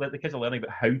 the kids are learning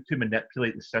about how to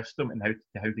manipulate the system and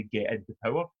how to get into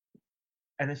power.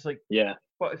 And it's like,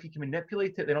 but if you can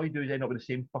manipulate it, then all you do is end up with the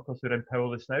same fuckers who are in power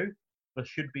this now. There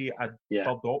should be a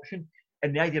third option.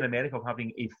 And the idea in America of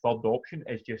having a third option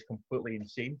is just completely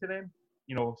insane to them.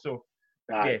 You know, so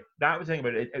that was the thing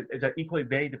about it. It's an equally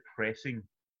very depressing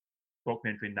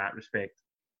documentary in that respect.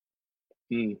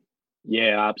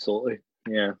 Yeah, absolutely.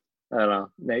 Yeah. I don't know.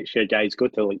 Next year, guys, go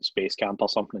to like space camp or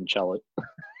something and chill out.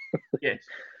 Yes.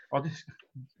 Or just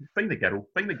find the girl,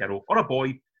 or a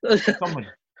boy, someone.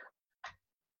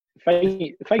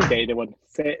 find anyone,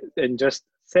 and just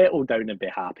settle down and be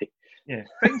happy. Yeah,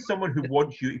 find someone who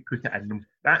wants you to put it in them.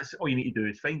 That's all you need to do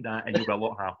is find that, and you'll be a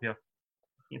lot happier.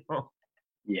 You know.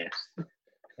 Yes.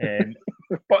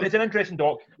 But it's an interesting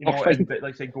doc, you know. But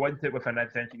like I said, go into it with an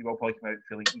intention. You will probably come out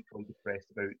feeling equally depressed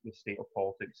about the state of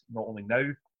politics, not only now,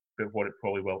 but what it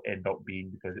probably will end up being,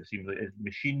 because it seems like the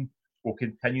machine will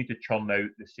continue to churn out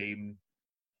the same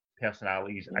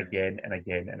personalities again and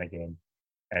again and again.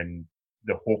 And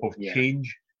the hope of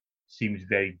change seems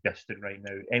very distant right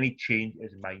now. Any change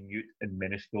is minute and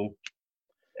minuscule.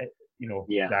 You know,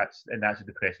 that's a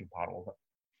depressing part of it.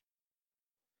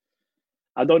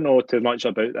 I don't know too much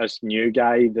about this new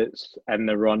guy that's in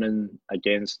the running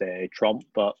against Trump,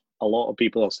 but a lot of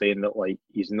people are saying that like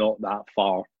he's not that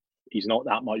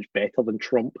much better than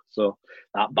Trump. So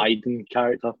that Biden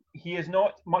character, he is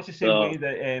not much the same way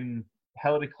that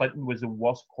Hillary Clinton was the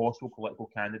worst possible political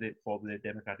candidate for the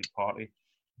Democratic Party,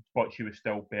 but she was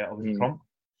still better than Trump.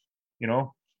 You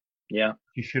know. Yeah.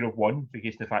 She should have won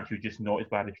because the fact she was just not as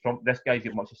bad as Trump. This guy's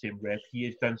got much the same rep. He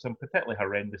has done some particularly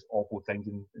horrendous, awful things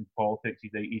in politics.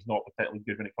 He's not particularly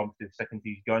good when it comes to sticking to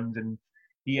his guns, and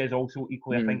he is also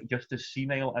equally, I think, just as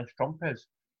senile as Trump is.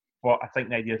 But I think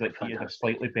the idea is like he is a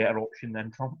slightly better option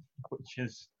than Trump, which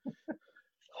is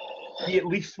he at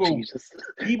least will.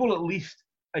 He will at least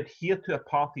adhere to a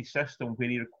party system where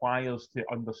he requires to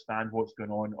understand what's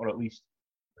going on, or at least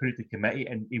put it to committee,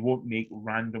 and he won't make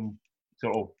random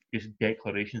sort of just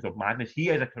declarations of madness. He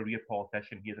is a career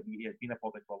politician. He has been a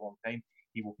politician for a long time.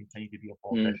 He will continue to be a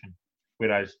politician.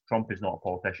 Whereas Trump is not a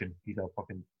politician. He's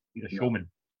a showman.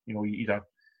 You know, he's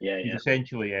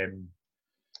essentially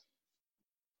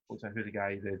who's the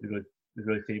guy, the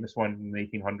really famous one in the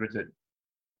 1800s that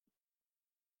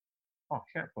I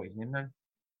forgot his name now.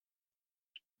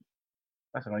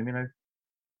 That's annoying me now.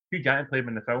 Hugh Jackman played him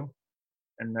in the film,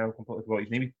 and now I completely forgot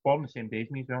his name. He's born the same day as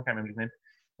me, so I can't remember his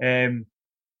name.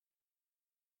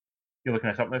 You're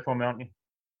looking this up now for me, aren't you?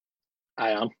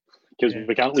 I am, because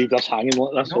we can't leave this hanging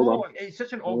like this. No, it's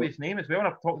such an obvious name as well, and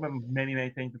I've talked about him many, many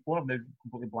times before. I've now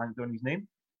completely blanked on his name.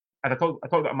 And I talked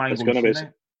about Mango.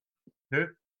 Who?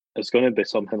 It's going to be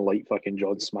something like fucking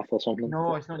John Smith or something.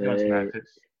 No, it's not John Smith.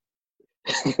 It's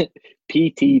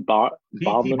P.T. Barnum.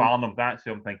 P.T. Barnum, that's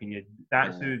who I'm thinking.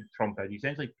 That's who Trump is.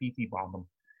 Essentially, P.T. Barnum.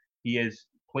 He is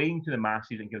playing to the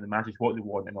masses and giving the masses what they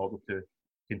want in order to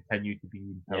continue to be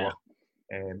in power.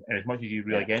 And as much as you're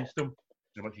really against them,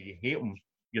 as much as you hate them,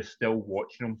 you're still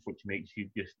watching them, which makes you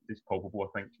just as culpable,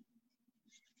 I think.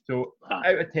 So,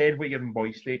 out of 10, what are you giving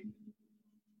Boys State?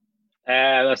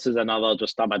 This is another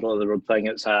just a middle of the road thing.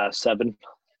 It's a 7.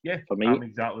 Yeah, for me. I'm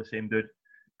exactly the same, dude.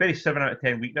 Very 7 out of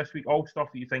 10 week this week. All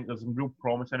stuff that you think there's some real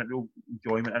promise in it, real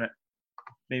enjoyment in it.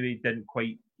 Maybe didn't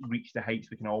quite reach the heights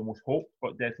we can almost hope,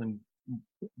 but definitely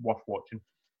worth watching.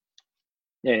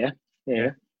 Yeah.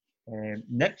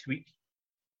 Next week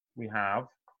we have.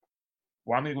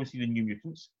 Well, I'm going to go see the New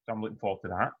Mutants, so I'm looking forward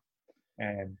to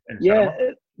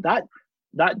that.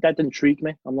 That did intrigue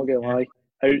me. I'm not going to lie.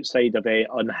 Outside of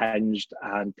Unhinged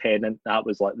and Tenet, that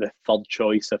was like the third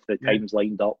choice if the times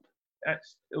lined up. It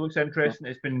looks interesting.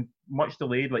 It's been much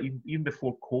delayed. Like even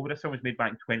before COVID, this film was made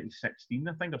back in 2016,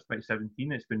 I think, or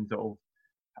 2017. It's been sort of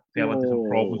fell into some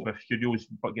problems with studios,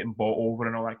 but getting bought over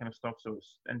and all that kind of stuff. So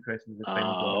it's interesting the time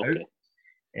got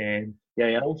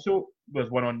out. Also, there's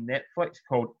one on Netflix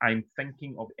called "I'm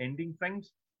Thinking of Ending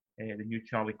Things," the new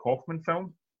Charlie Kaufman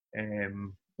film.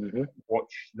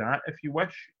 Watch that if you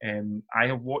wish. I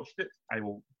have watched it. I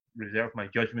will reserve my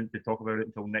judgment to talk about it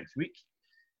until next week.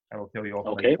 I will tell you off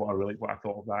what I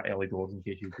thought of that early doors in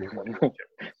case you don't want to watch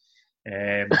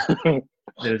it.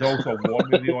 There's also a war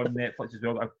movie on Netflix as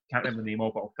well. I can't remember the name of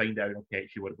it, but I'll find out and I'll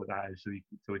text you what that is so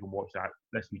we can watch that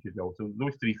this week as well. So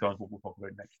those 3 films we'll talk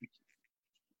about next week.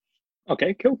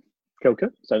 Okay, cool.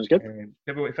 Sounds good.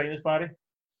 Give me what you find us, Barry.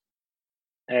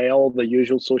 All the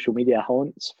usual social media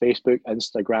haunts, Facebook,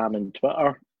 Instagram and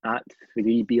Twitter at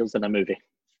 3 Beers in a Movie.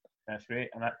 That's great.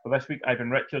 And for this week, I've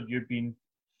been Richard, you've been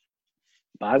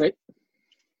Barry.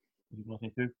 You've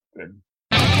listened to 3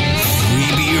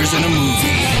 Beers in a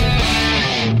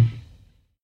Movie.